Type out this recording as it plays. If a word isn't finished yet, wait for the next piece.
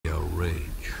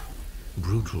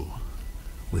brutal,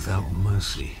 without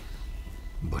mercy.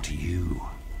 But you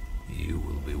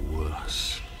will be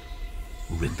worse.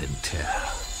 Rip and tear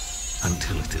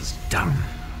until it is done.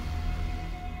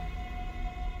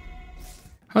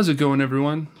 How's it going,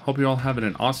 everyone? Hope you're all having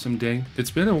an awesome day.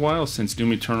 It's been a while since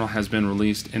Doom Eternal has been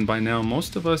released, and by now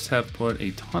most of us have put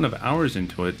a ton of hours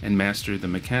into it and mastered the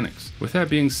mechanics. With that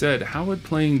being said, how would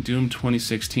playing Doom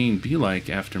 2016 be like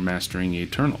after mastering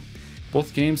Eternal?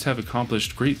 Both games have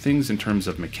accomplished great things in terms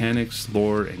of mechanics,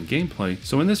 lore, and gameplay,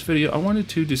 so in this video I wanted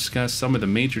to discuss some of the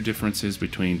major differences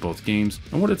between both games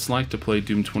and what it's like to play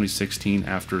Doom 2016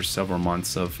 after several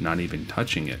months of not even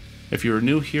touching it. If you are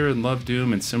new here and love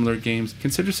Doom and similar games,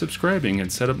 consider subscribing and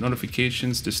set up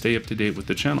notifications to stay up to date with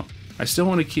the channel. I still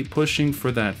want to keep pushing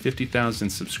for that 50,000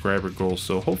 subscriber goal,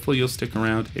 so hopefully you'll stick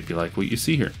around if you like what you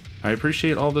see here. I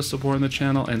appreciate all the support on the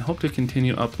channel and hope to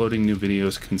continue uploading new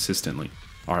videos consistently.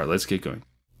 Alright, let's get going.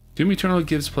 Doom Eternal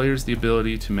gives players the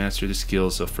ability to master the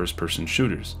skills of first-person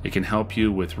shooters. It can help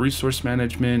you with resource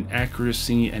management,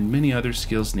 accuracy, and many other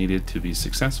skills needed to be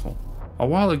successful. A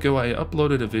while ago, I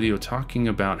uploaded a video talking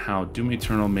about how Doom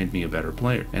Eternal made me a better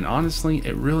player, and honestly,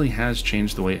 it really has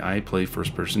changed the way I play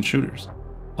first-person shooters.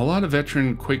 A lot of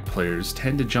veteran Quake players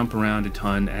tend to jump around a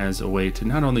ton as a way to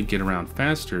not only get around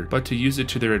faster, but to use it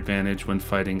to their advantage when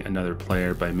fighting another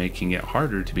player by making it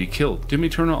harder to be killed. Doom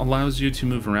Eternal allows you to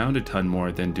move around a ton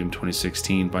more than Doom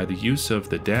 2016 by the use of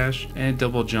the dash and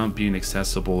double jump being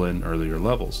accessible in earlier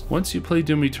levels. Once you play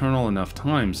Doom Eternal enough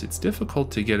times, it's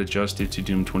difficult to get adjusted to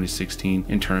Doom 2016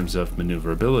 in terms of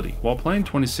maneuverability. While playing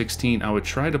 2016, I would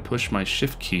try to push my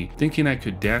shift key, thinking I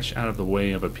could dash out of the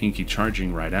way of a pinky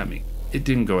charging right at me. It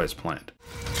didn't go as planned.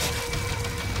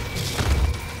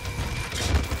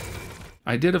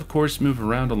 I did of course move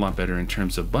around a lot better in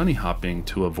terms of bunny hopping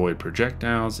to avoid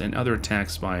projectiles and other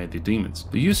attacks by the demons.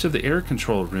 The use of the air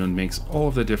control rune makes all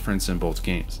of the difference in both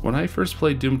games. When I first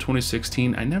played Doom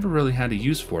 2016, I never really had a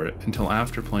use for it until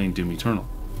after playing Doom Eternal.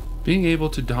 Being able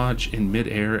to dodge in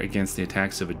mid-air against the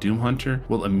attacks of a Doom Hunter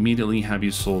will immediately have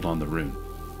you sold on the rune.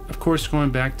 Of course,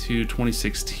 going back to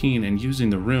 2016 and using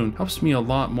the rune helps me a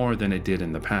lot more than it did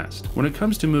in the past. When it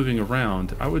comes to moving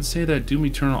around, I would say that Doom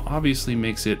Eternal obviously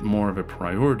makes it more of a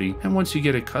priority, and once you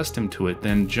get accustomed to it,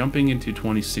 then jumping into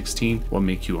 2016 will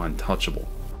make you untouchable.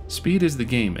 Speed is the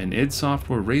game, and id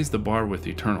Software raised the bar with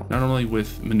Eternal, not only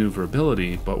with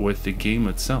maneuverability, but with the game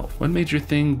itself. One major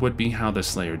thing would be how the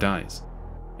Slayer dies.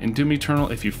 In Doom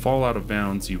Eternal, if you fall out of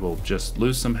bounds, you will just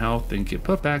lose some health and get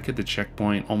put back at the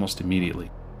checkpoint almost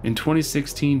immediately. In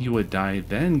 2016, you would die,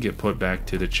 then get put back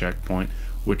to the checkpoint,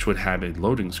 which would have a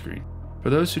loading screen. For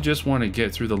those who just want to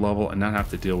get through the level and not have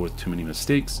to deal with too many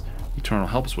mistakes, Eternal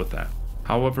helps with that.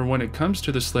 However, when it comes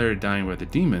to the Slayer dying by the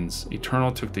demons,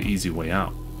 Eternal took the easy way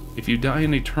out. If you die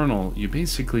in Eternal, you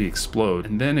basically explode,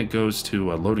 and then it goes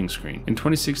to a loading screen. In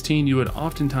 2016, you would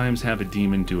oftentimes have a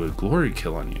demon do a glory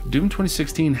kill on you. Doom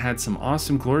 2016 had some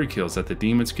awesome glory kills that the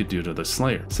demons could do to the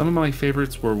Slayer. Some of my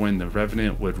favorites were when the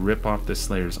Revenant would rip off the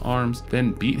Slayer's arms,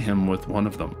 then beat him with one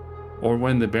of them. Or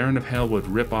when the Baron of Hell would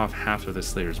rip off half of the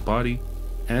Slayer's body.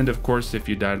 And of course, if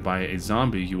you died by a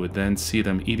zombie, you would then see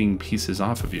them eating pieces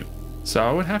off of you. So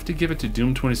I would have to give it to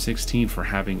Doom 2016 for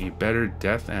having a better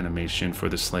death animation for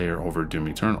the Slayer over Doom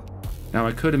Eternal. Now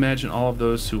I could imagine all of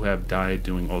those who have died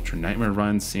doing Ultra Nightmare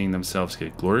runs seeing themselves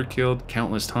get glory killed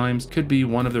countless times could be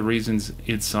one of the reasons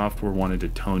id Software wanted to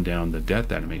tone down the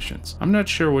death animations. I'm not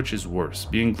sure which is worse,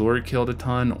 being glory killed a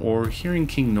ton or hearing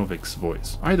King Novik's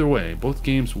voice. Either way, both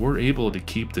games were able to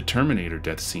keep the Terminator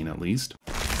death scene at least.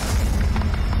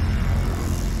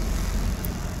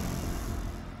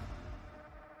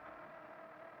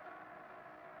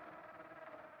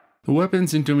 The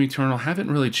weapons in Doom Eternal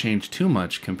haven't really changed too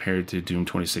much compared to Doom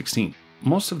 2016.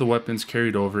 Most of the weapons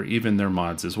carried over, even their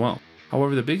mods as well.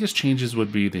 However, the biggest changes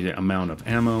would be the amount of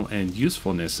ammo and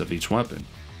usefulness of each weapon.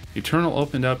 Eternal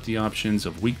opened up the options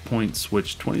of weak points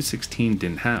which 2016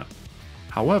 didn't have.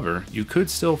 However, you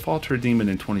could still falter a demon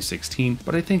in 2016,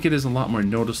 but I think it is a lot more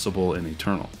noticeable in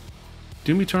Eternal.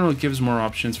 Doom Eternal gives more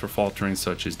options for faltering,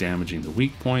 such as damaging the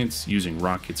weak points, using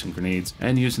rockets and grenades,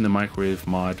 and using the microwave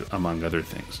mod, among other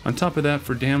things. On top of that,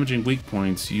 for damaging weak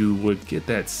points, you would get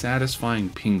that satisfying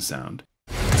ping sound.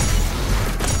 The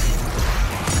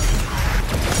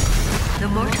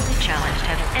mortally challenged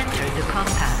have entered the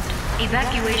compound.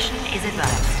 Evacuation is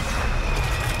advised.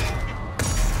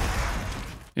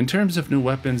 In terms of new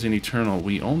weapons in Eternal,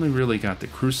 we only really got the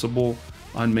Crucible,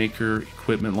 Unmaker,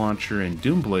 Equipment Launcher, and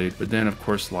Doomblade, but then of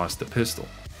course lost the pistol.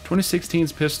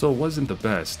 2016's pistol wasn't the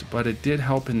best, but it did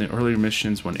help in the earlier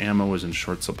missions when ammo was in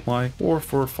short supply, or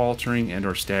for faltering and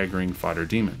or staggering fodder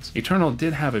demons. Eternal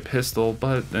did have a pistol,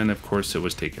 but then of course it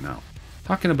was taken out.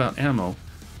 Talking about ammo,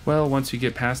 well, once you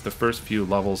get past the first few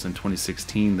levels in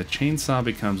 2016, the chainsaw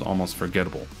becomes almost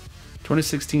forgettable.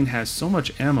 2016 has so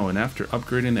much ammo, and after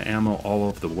upgrading the ammo all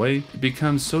of the way, it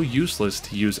becomes so useless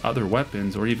to use other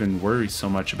weapons or even worry so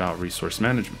much about resource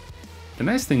management. The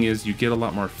nice thing is you get a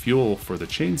lot more fuel for the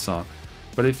chainsaw,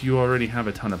 but if you already have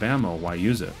a ton of ammo, why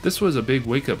use it? This was a big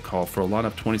wake-up call for a lot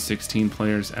of 2016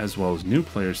 players as well as new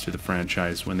players to the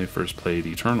franchise when they first played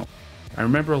Eternal. I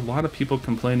remember a lot of people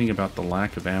complaining about the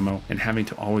lack of ammo and having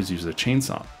to always use the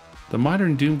chainsaw. The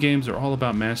modern Doom games are all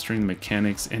about mastering the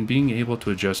mechanics and being able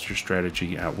to adjust your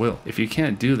strategy at will. If you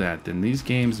can't do that, then these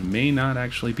games may not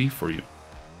actually be for you.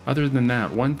 Other than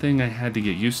that, one thing I had to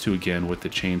get used to again with the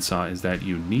chainsaw is that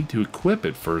you need to equip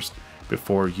it first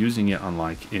before using it,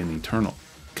 unlike in Eternal.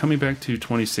 Coming back to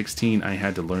 2016, I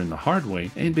had to learn the hard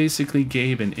way and basically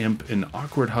gave an imp an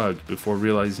awkward hug before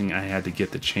realizing I had to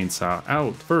get the chainsaw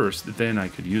out first, then I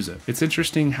could use it. It's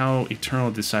interesting how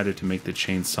Eternal decided to make the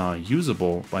chainsaw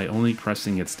usable by only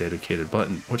pressing its dedicated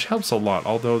button, which helps a lot,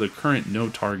 although the current no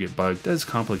target bug does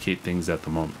complicate things at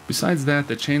the moment. Besides that,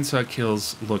 the chainsaw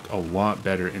kills look a lot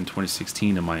better in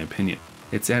 2016 in my opinion.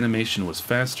 Its animation was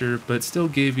faster, but still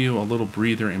gave you a little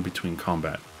breather in between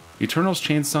combat. Eternal's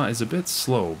chainsaw is a bit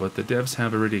slow, but the devs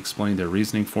have already explained their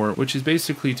reasoning for it, which is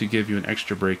basically to give you an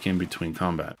extra break in between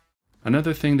combat.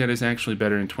 Another thing that is actually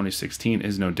better in 2016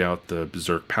 is no doubt the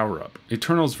Berserk power-up.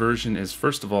 Eternal's version is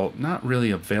first of all not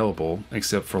really available,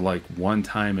 except for like one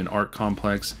time in Art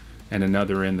Complex and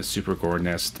another in the Super Gore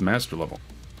Nest Master level.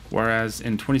 Whereas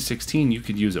in 2016 you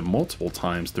could use it multiple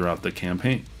times throughout the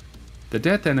campaign. The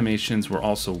death animations were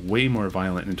also way more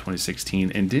violent in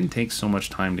 2016 and didn't take so much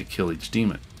time to kill each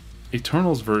demon.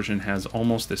 Eternal's version has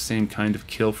almost the same kind of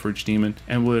kill for each demon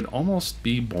and would almost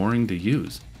be boring to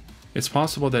use. It's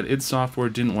possible that id Software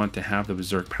didn't want to have the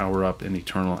Berserk power-up in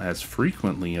Eternal as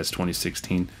frequently as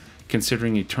 2016,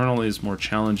 considering Eternal is more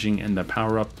challenging and the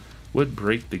power-up would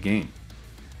break the game.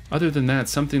 Other than that,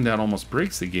 something that almost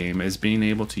breaks the game is being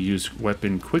able to use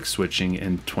weapon quick switching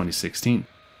in 2016.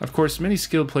 Of course, many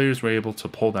skilled players were able to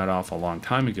pull that off a long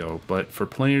time ago, but for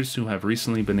players who have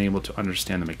recently been able to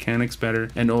understand the mechanics better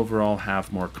and overall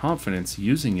have more confidence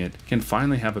using it, can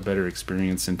finally have a better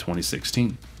experience in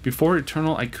 2016. Before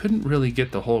Eternal, I couldn't really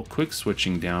get the whole quick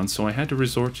switching down, so I had to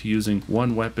resort to using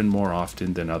one weapon more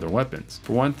often than other weapons.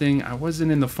 For one thing, I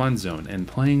wasn't in the fun zone, and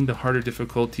playing the harder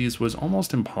difficulties was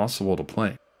almost impossible to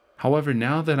play. However,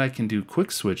 now that I can do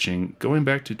quick switching, going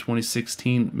back to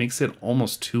 2016 makes it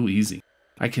almost too easy.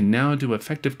 I can now do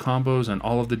effective combos on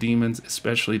all of the demons,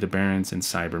 especially the Barons and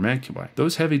Cyber Mancubi.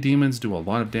 Those heavy demons do a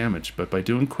lot of damage, but by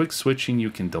doing quick switching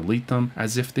you can delete them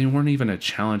as if they weren't even a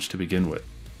challenge to begin with.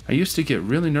 I used to get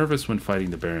really nervous when fighting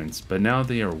the Barons, but now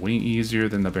they are way easier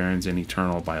than the Barons in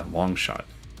Eternal by a long shot.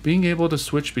 Being able to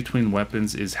switch between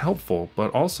weapons is helpful,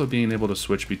 but also being able to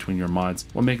switch between your mods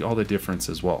will make all the difference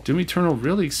as well. Doom Eternal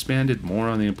really expanded more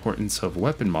on the importance of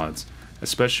weapon mods,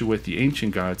 especially with the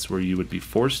Ancient Gods where you would be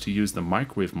forced to use the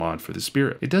microwave mod for the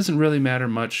spirit. It doesn't really matter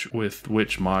much with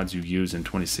which mods you use in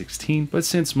 2016, but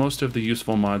since most of the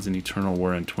useful mods in Eternal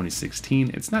were in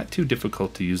 2016, it's not too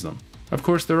difficult to use them. Of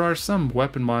course, there are some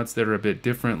weapon mods that are a bit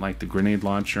different, like the grenade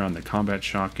launcher on the combat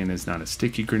shotgun is not a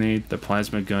sticky grenade, the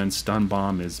plasma gun stun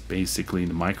bomb is basically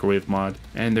the microwave mod,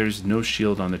 and there's no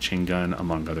shield on the chain gun,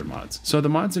 among other mods. So the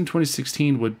mods in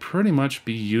 2016 would pretty much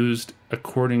be used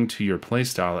according to your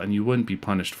playstyle and you wouldn't be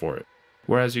punished for it.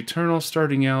 Whereas Eternal,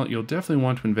 starting out, you'll definitely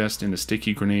want to invest in the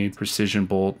Sticky Grenade, Precision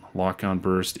Bolt, Lock-On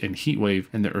Burst, and Heat Wave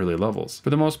in the early levels.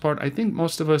 For the most part, I think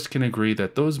most of us can agree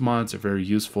that those mods are very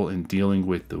useful in dealing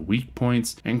with the weak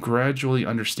points and gradually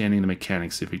understanding the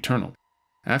mechanics of Eternal.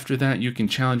 After that, you can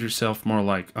challenge yourself more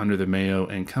like Under the Mayo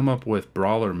and come up with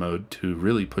Brawler mode to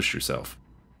really push yourself.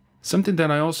 Something that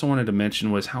I also wanted to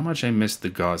mention was how much I missed the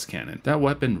Gauss Cannon. That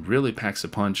weapon really packs a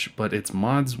punch, but its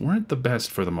mods weren't the best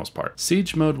for the most part.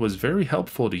 Siege mode was very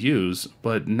helpful to use,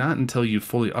 but not until you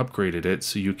fully upgraded it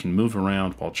so you can move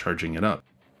around while charging it up.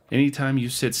 Anytime you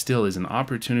sit still is an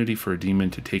opportunity for a demon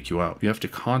to take you out. You have to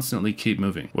constantly keep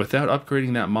moving. Without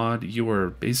upgrading that mod, you are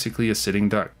basically a sitting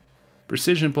duck.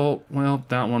 Precision Bolt, well,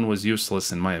 that one was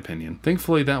useless in my opinion.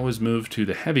 Thankfully that was moved to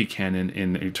the Heavy Cannon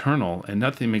in Eternal, and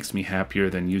nothing makes me happier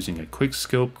than using a quick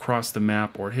scope across the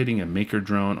map or hitting a Maker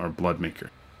Drone or Bloodmaker.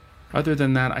 Other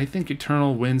than that, I think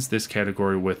Eternal wins this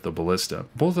category with the Ballista.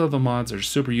 Both of the mods are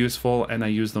super useful and I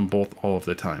use them both all of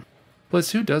the time.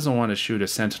 Plus, who doesn't want to shoot a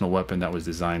Sentinel weapon that was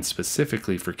designed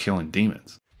specifically for killing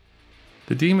demons?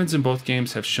 The demons in both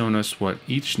games have shown us what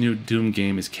each new Doom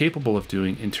game is capable of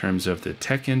doing in terms of the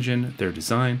tech engine, their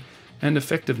design, and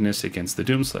effectiveness against the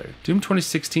Doomslayer. Doom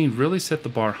 2016 really set the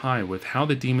bar high with how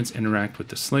the demons interact with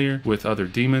the Slayer, with other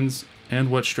demons, and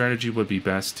what strategy would be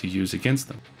best to use against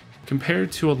them.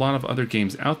 Compared to a lot of other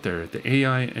games out there, the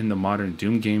AI in the modern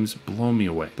Doom games blow me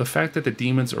away. The fact that the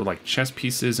demons are like chess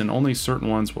pieces and only certain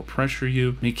ones will pressure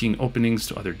you, making openings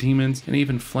to other demons, and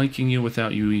even flanking you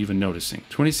without you even noticing.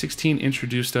 2016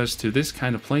 introduced us to this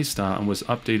kind of playstyle and was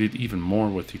updated even more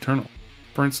with Eternal.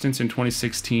 For instance, in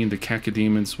 2016, the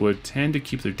cacodemons would tend to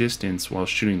keep their distance while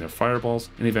shooting their fireballs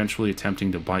and eventually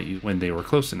attempting to bite you when they were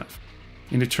close enough.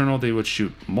 In Eternal, they would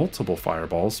shoot multiple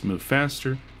fireballs, move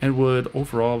faster, and would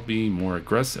overall be more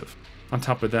aggressive. On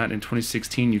top of that, in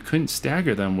 2016, you couldn't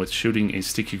stagger them with shooting a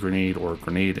sticky grenade or a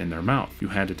grenade in their mouth. You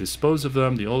had to dispose of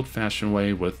them the old-fashioned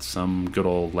way with some good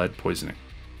old lead poisoning.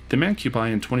 The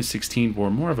Mancubi in 2016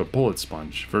 were more of a bullet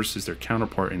sponge versus their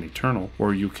counterpart in Eternal,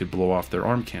 where you could blow off their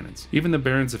arm cannons. Even the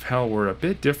Barons of Hell were a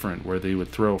bit different, where they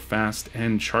would throw fast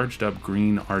and charged up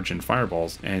green argent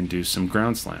fireballs and do some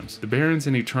ground slams. The Barons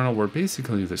in Eternal were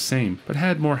basically the same, but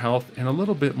had more health and a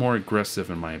little bit more aggressive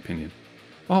in my opinion.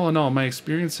 All in all, my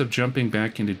experience of jumping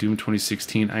back into Doom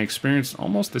 2016, I experienced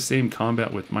almost the same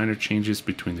combat with minor changes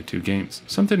between the two games.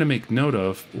 Something to make note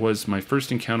of was my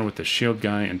first encounter with the shield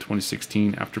guy in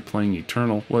 2016 after playing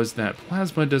Eternal was that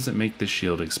plasma doesn't make the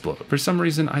shield explode. For some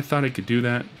reason, I thought it could do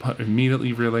that, but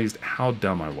immediately realized how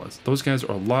dumb I was. Those guys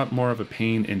are a lot more of a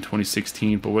pain in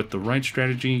 2016, but with the right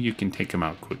strategy, you can take them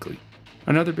out quickly.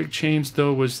 Another big change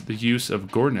though was the use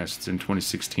of gore nests in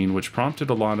 2016, which prompted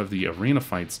a lot of the arena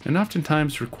fights and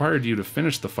oftentimes required you to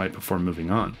finish the fight before moving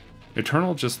on.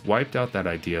 Eternal just wiped out that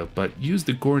idea, but used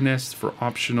the gore nests for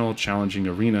optional challenging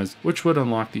arenas, which would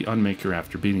unlock the Unmaker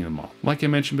after beating them all. Like I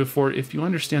mentioned before, if you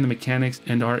understand the mechanics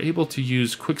and are able to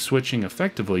use quick switching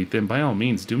effectively, then by all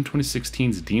means Doom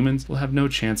 2016's demons will have no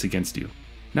chance against you.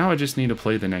 Now I just need to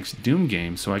play the next Doom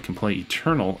game so I can play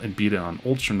Eternal and beat it on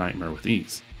Ultra Nightmare with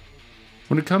ease.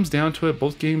 When it comes down to it,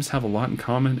 both games have a lot in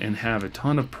common and have a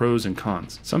ton of pros and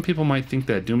cons. Some people might think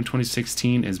that Doom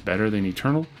 2016 is better than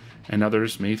Eternal, and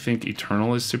others may think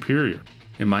Eternal is superior.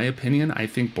 In my opinion, I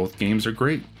think both games are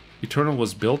great. Eternal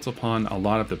was built upon a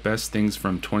lot of the best things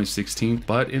from 2016,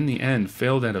 but in the end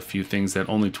failed at a few things that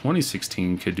only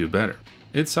 2016 could do better.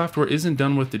 id Software isn't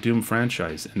done with the Doom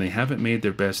franchise, and they haven't made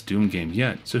their best Doom game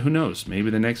yet, so who knows, maybe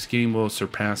the next game will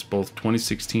surpass both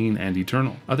 2016 and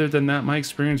Eternal. Other than that, my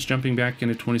experience jumping back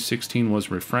into 2016 was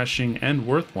refreshing and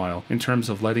worthwhile in terms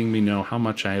of letting me know how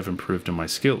much I have improved in my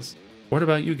skills. What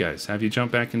about you guys? Have you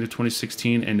jumped back into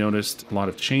 2016 and noticed a lot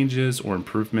of changes or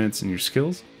improvements in your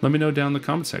skills? Let me know down in the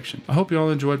comment section. I hope you all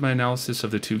enjoyed my analysis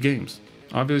of the two games.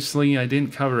 Obviously, I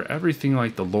didn't cover everything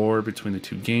like the lore between the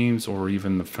two games or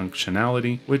even the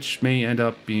functionality, which may end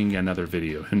up being another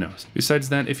video, who knows. Besides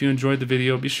that, if you enjoyed the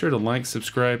video, be sure to like,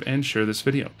 subscribe, and share this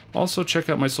video. Also, check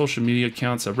out my social media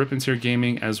accounts at RipNtear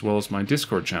Gaming as well as my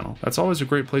Discord channel. That's always a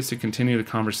great place to continue the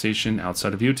conversation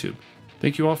outside of YouTube.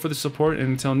 Thank you all for the support, and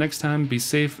until next time, be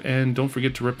safe and don't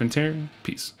forget to rip and tear.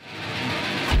 Peace.